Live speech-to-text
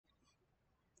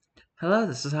Hello,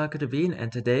 this is Haku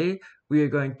and today we are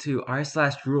going to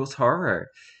r/rules horror.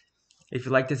 If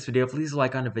you like this video, please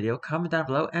like on the video, comment down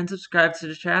below, and subscribe to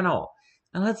the channel.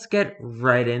 And let's get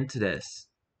right into this.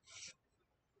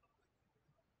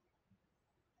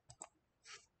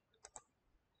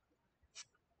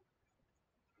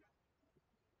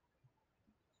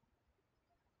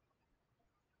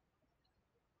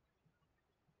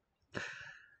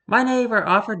 My neighbor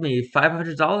offered me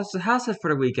 $500 to house it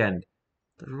for the weekend.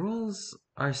 The rules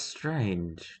are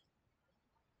strange.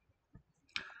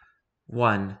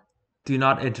 1. Do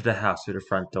not enter the house through the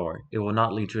front door. It will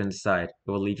not lead you inside. It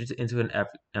will lead you into an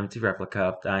empty replica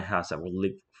of my house that will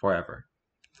live forever.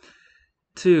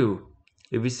 2.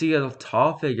 If you see a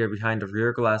tall figure behind the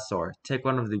rear glass door, take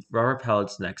one of the rubber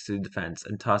pellets next to the fence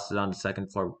and toss it on the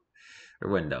second floor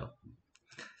window.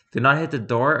 Do not hit the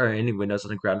door or any windows on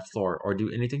the ground floor or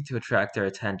do anything to attract their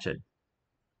attention.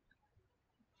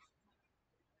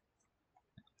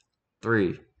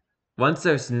 3. Once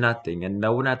there's nothing and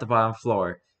no one at the bottom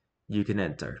floor, you can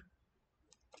enter.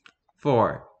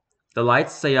 4. The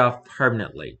lights stay off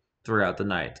permanently throughout the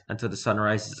night until the sun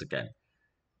rises again.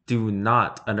 Do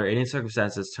not, under any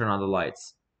circumstances, turn on the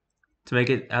lights. To make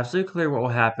it absolutely clear what will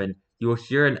happen, you will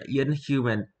hear an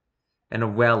inhuman and a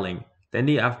wailing. Then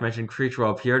the aforementioned creature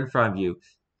will appear in front of you,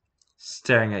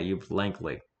 staring at you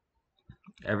blankly.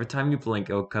 Every time you blink,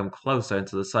 it will come closer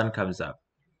until the sun comes up,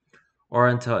 or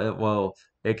until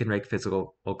it can make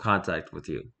physical contact with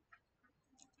you.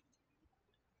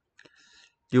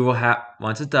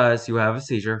 Once it does, you will have a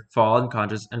seizure, fall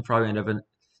unconscious, and probably end up in the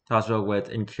hospital with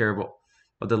incurable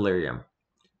delirium.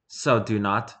 So do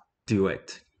not do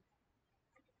it.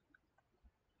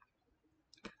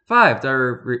 5. There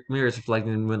are mirrors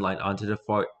reflecting the moonlight onto the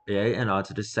foyer and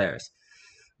onto the stairs.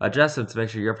 Adjust them to make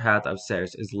sure your path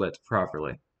upstairs is lit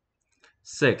properly.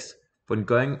 6. When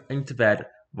going into bed,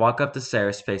 walk up the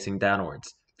stairs facing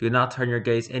downwards. Do not turn your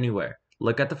gaze anywhere.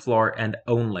 Look at the floor and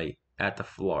only at the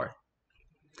floor.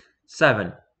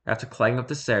 7. After climbing up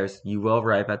the stairs, you will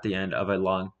arrive at the end of a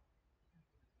long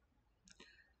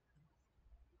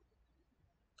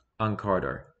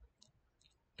corridor.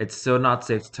 It's still not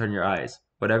safe to turn your eyes.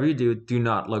 Whatever you do, do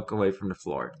not look away from the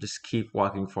floor. Just keep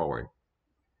walking forward.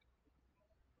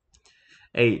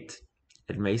 8.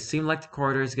 It may seem like the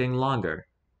corridor is getting longer.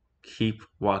 Keep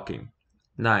walking.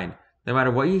 9. No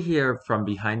matter what you hear from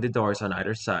behind the doors on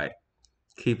either side,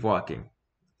 keep walking.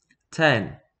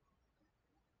 10.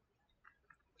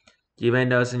 You may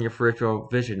notice in your peripheral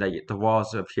vision that the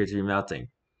walls appear to be melting.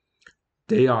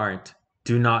 They aren't.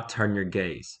 Do not turn your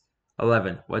gaze.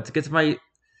 11. Once it gets to my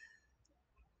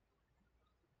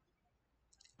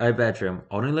bedroom,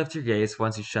 only lift your gaze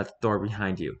once you shut the door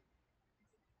behind you.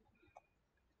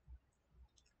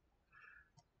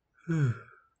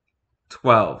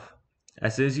 12.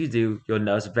 As soon as you do, you'll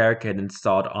notice a barricade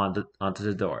installed onto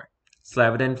the door.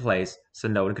 Slap it in place so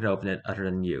no one can open it other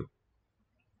than you.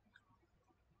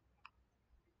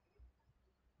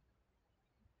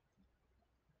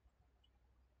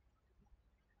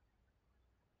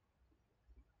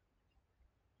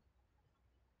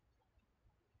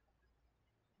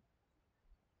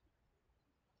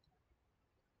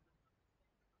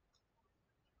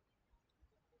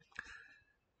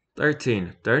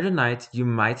 13. During the night, you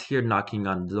might hear knocking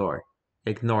on the door.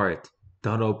 Ignore it.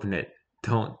 Don't open it.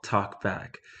 Don't talk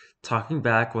back. Talking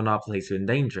back will not place you in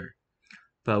danger,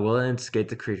 but will instigate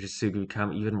the creatures to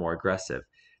become even more aggressive.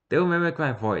 They will mimic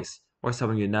my voice, or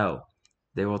someone you know.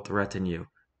 They will threaten you,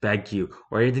 beg you,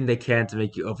 or anything they can to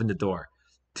make you open the door.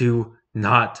 Do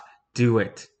not do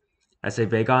it. As they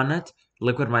beg on it,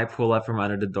 liquid might pool up from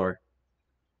under the door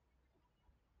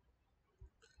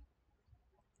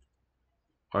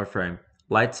or frame.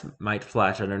 Lights might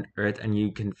flash under it and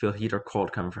you can feel heat or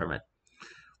cold coming from it.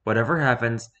 Whatever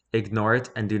happens, ignore it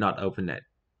and do not open it.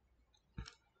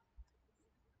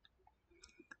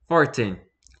 14.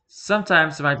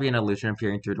 Sometimes there might be an illusion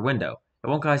appearing through the window. It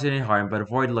won't cause you any harm, but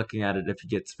avoid looking at it if you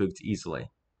get spooked easily.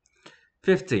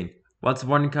 15. Once the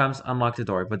morning comes, unlock the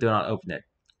door, but do not open it.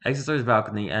 Exit through the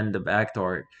balcony and the back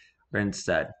door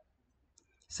instead.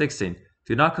 16.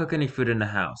 Do not cook any food in the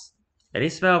house. Any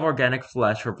smell of organic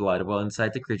flesh or blood will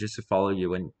incite the creatures to follow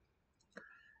you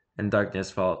and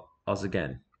darkness falls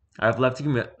again. I have left you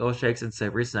milkshakes and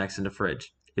savory snacks in the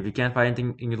fridge. If you can't find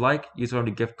anything you like, use one of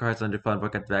the gift cards on the phone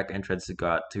book at the back entrance to go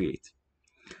out to eat.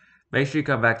 Make sure you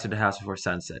come back to the house before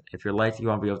sunset. If you're late, you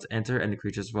won't be able to enter and the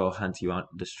creatures will hunt you on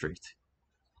the street.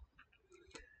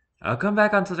 I'll come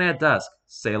back on today at dusk.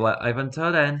 Stay alive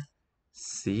until then.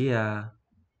 See ya.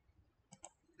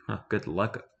 Good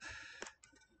luck,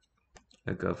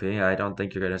 Goofy. I don't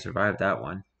think you're gonna survive that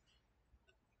one.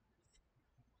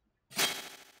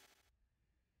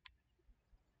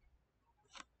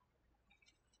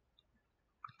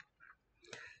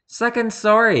 Second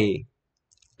story.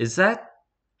 Is that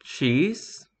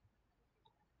cheese?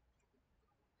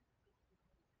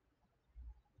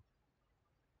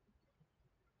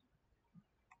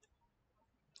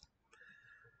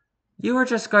 You were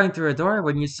just going through a door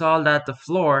when you saw that the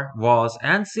floor, walls,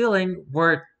 and ceiling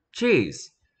were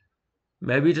cheese.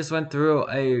 Maybe you just went through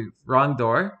a wrong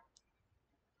door?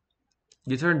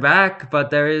 You turned back, but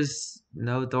there is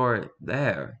no door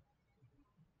there.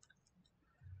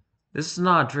 This is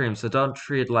not a dream, so don't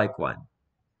treat it like one.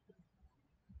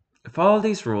 Follow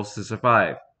these rules to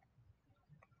survive.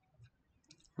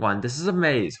 1. This is a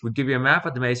maze. We give you a map,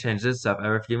 but the maze changes itself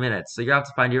every few minutes, so you have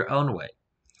to find your own way.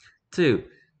 2.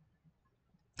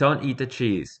 Don't eat the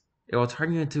cheese. It will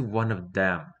turn you into one of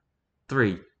them.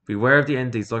 3. Beware of the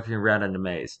entities lurking around in the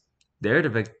maze. They're the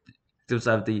victims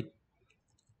of the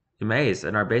maze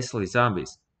and are basically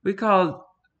zombies. We call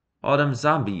all them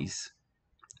zombies.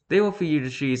 They will feed you the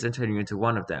cheese and turn you into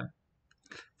one of them.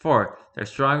 4. They're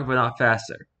stronger but not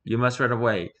faster. You must run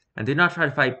away, and do not try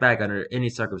to fight back under any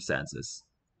circumstances.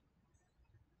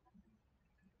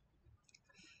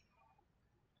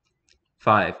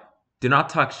 5. Do not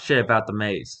talk shit about the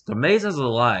maze. The maze is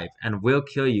alive and will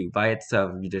kill you by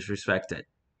itself if you disrespect it.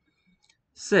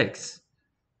 6.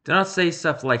 Do not say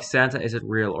stuff like Santa isn't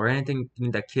real or anything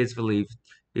that kids believe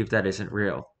that isn't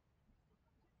real.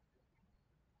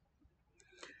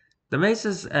 The maze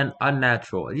is an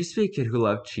unnatural. It used to be a kid who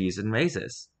loved cheese and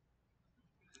mazes.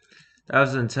 That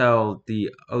was until the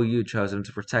OU chose him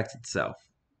to protect itself.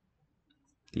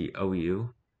 The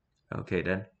OU? Okay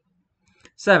then.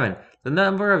 7. The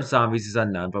number of zombies is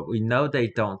unknown, but we know they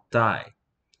don't die.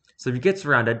 So if you get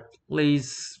surrounded,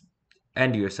 please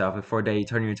end yourself before they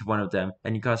turn you into one of them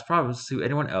and you cause problems to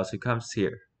anyone else who comes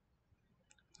here.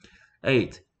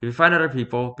 8. If you find other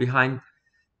people,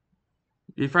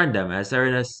 befriend them as they're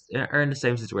in the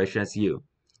same situation as you.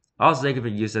 Also, they can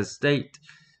be used as bait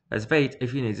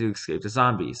if you need to escape the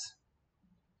zombies.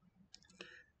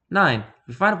 9. If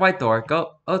you find a white door,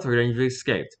 go through it and you've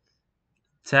escaped.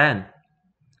 10.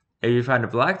 If you find a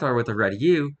black door with a red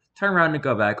U, turn around and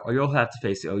go back, or you'll have to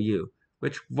face the OU,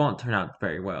 which won't turn out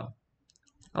very well.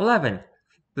 11.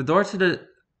 The door to the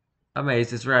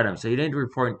maze is random, so you need to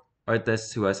report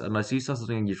this to us unless you saw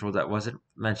something unusual that wasn't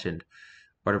mentioned,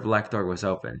 or the black door was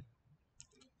open.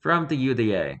 From the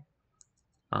UDA.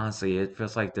 Honestly, it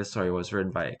feels like this story was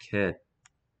written by a kid.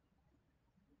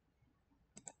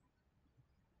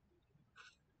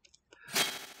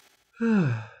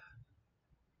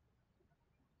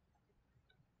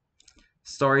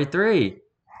 Story 3.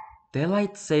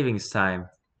 Daylight Savings Time.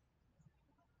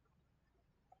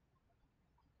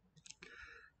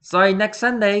 Starting next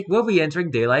Sunday, we'll be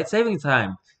entering Daylight Savings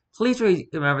Time. Please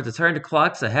remember to turn the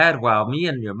clocks ahead while me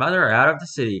and your mother are out of the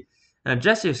city, and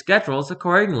adjust your schedules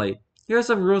accordingly. Here are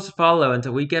some rules to follow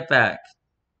until we get back.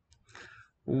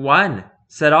 1.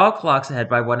 Set all clocks ahead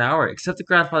by 1 hour, except the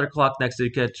grandfather clock next to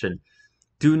the kitchen.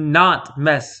 Do not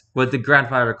mess with the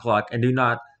grandfather clock and do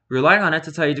not rely on it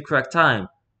to tell you the correct time.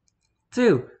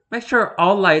 2. Make sure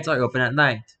all lights are open at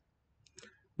night.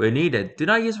 When needed, do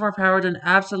not use more power than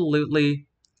absolutely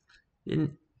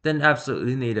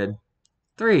needed.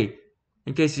 3.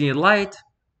 In case you need light,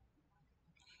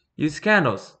 use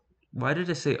candles. Why did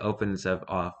it say open instead of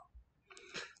off?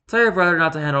 Tell your brother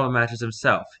not to handle a mattress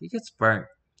himself. He gets burnt.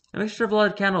 And make sure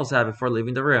blood candles out before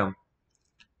leaving the room.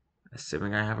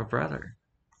 Assuming I have a brother.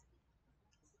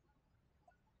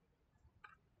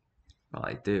 Well,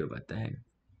 I do, but dang.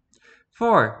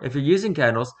 4. If you're using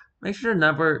candles, make sure the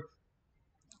number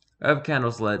of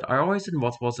candles lit are always in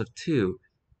multiples of 2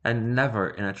 and never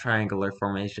in a triangular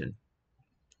formation.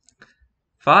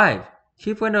 5.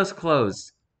 Keep windows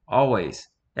closed, always,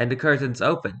 and the curtains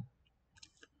open.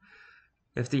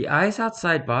 If the eyes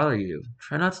outside bother you,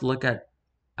 try not to look at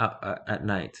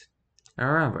night. And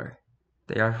remember,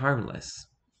 they are harmless.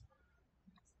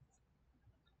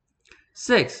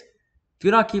 6. Do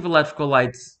not keep electrical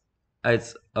lights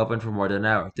open for more than an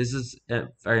hour. This is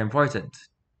very important.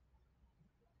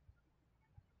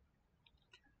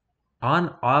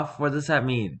 On, off, what does that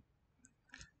mean?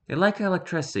 They like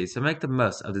electricity, so make the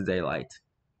most of the daylight.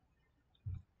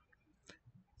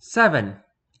 7.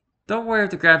 Don't worry if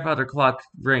the grandfather clock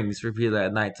rings repeatedly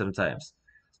at night sometimes.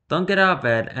 Don't get out of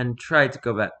bed and try to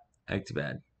go back to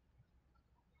bed.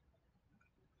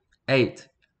 8.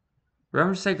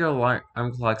 Remember to set your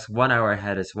alarm clocks 1 hour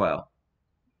ahead as well.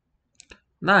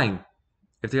 9.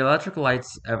 If the electrical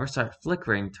lights ever start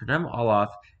flickering, turn them all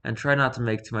off and try not to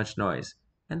make too much noise.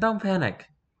 And don't panic.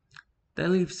 They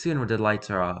leave soon when the lights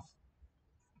are off.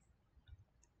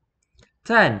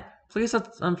 10. Please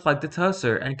unplug the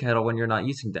toaster and kettle when you're not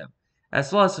using them.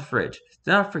 as well as the fridge.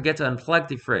 Do not forget to unplug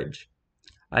the fridge.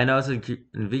 I know it's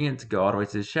inconvenient to go all the way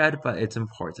to the shed, but it's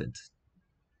important.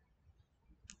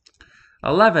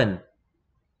 11.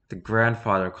 The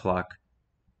grandfather clock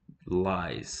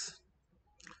lies.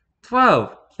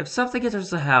 12. If something enters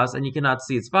the house and you cannot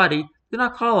see its body, do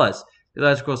not call us. The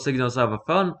electrical signals of a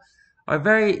phone are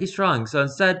very strong, so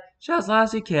instead, shout as loud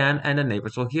as you can and the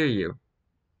neighbors will hear you.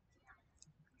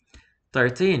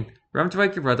 13. Remember to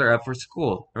wake your brother up for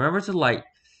school. Remember to light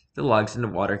the logs in the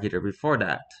water heater before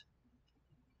that.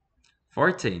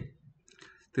 14.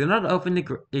 Do not open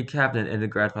the cabinet in the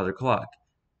grandfather clock.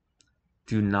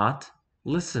 Do not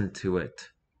listen to it.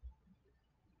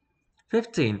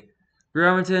 15.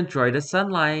 Remember to enjoy the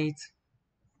sunlight.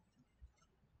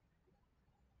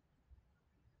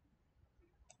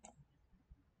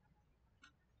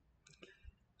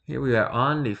 Here we are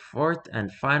on the fourth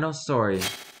and final story.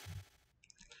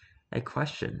 A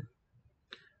question.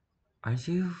 Are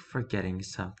you forgetting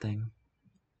something?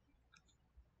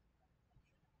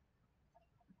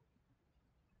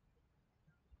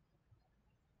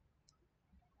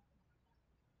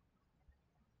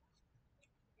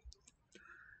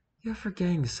 You're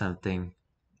forgetting something,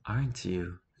 aren't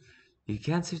you? You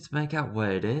can't seem to make out what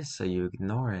it is, so you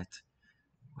ignore it.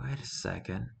 Wait a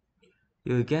second.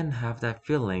 You again have that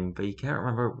feeling, but you can't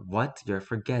remember what you're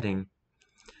forgetting.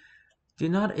 Do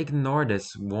not ignore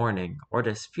this warning, or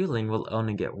this feeling will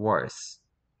only get worse.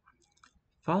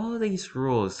 Follow these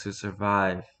rules to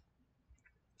survive.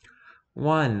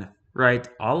 1. Write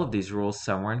all of these rules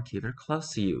somewhere and keep it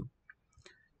close to you.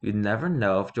 You never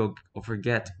know if you'll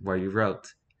forget where you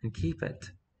wrote, and keep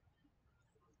it.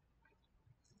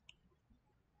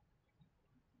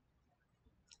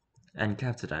 And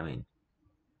kept it, I mean.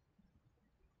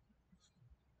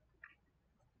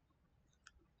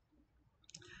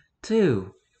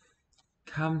 2.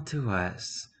 Come to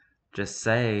us. Just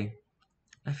say,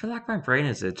 I feel like my brain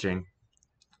is itching.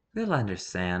 We'll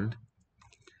understand.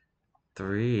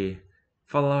 3.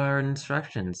 Follow our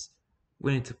instructions.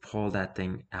 We need to pull that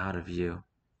thing out of you.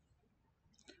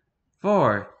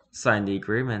 4. Sign the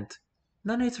agreement.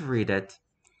 No need to read it.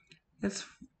 It's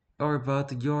for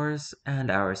both yours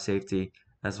and our safety,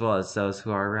 as well as those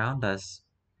who are around us.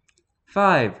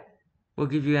 5. We'll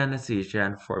give you anesthesia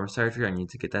and perform surgery on you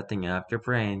to get that thing out of your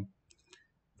brain.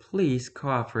 Please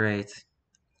cooperate.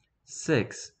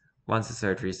 6. Once the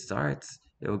surgery starts,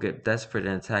 it will get desperate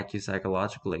and attack you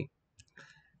psychologically.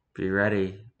 Be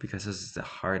ready, because this is the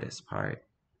hardest part.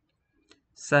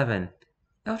 7.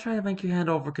 It'll try to make you hand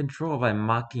over control by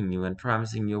mocking you and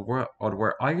promising you a world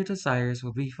where all your desires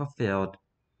will be fulfilled.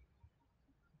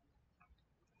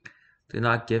 Do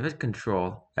not give it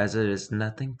control, as it is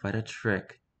nothing but a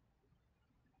trick.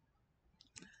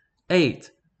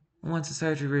 8. Once the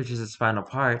surgery reaches its final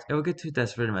part, it will get too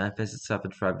desperate to manifest itself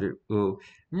and describe you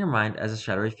in your mind as a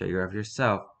shadowy figure of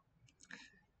yourself.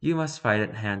 You must fight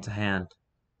it hand to hand.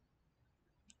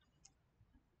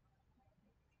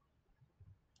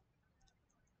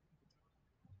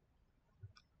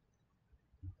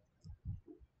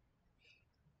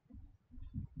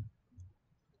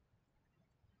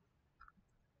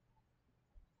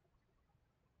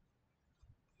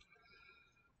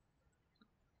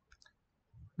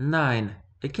 Nine.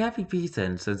 It can't be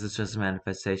beaten since it's just a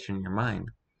manifestation in your mind.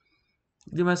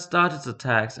 You must dodge its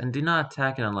attacks and do not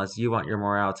attack it unless you want your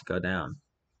morale to go down.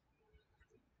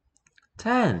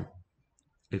 10.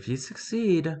 If you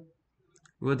succeed,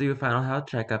 we'll do a final health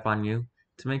checkup on you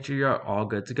to make sure you're all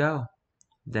good to go.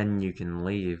 Then you can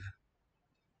leave.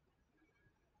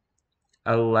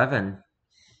 11.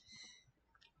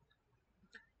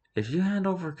 If you hand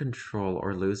over control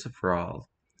or lose a brawl,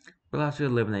 we'll have to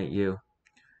eliminate you.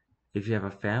 If you have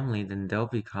a family, then they'll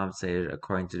be compensated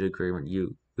according to the agreement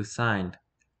you signed.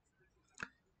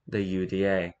 The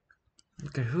UDA.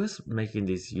 Okay, who's making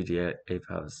these UDA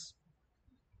posts?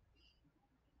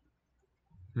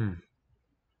 And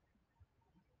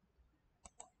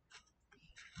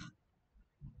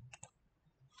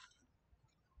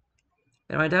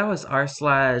my dad was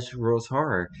r/rules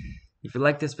horror. If you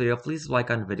like this video, please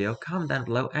like on the video, comment down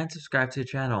below, and subscribe to the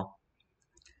channel.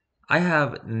 I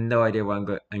have no idea what I'm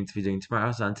going to be doing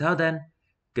tomorrow, so until then,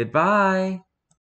 goodbye!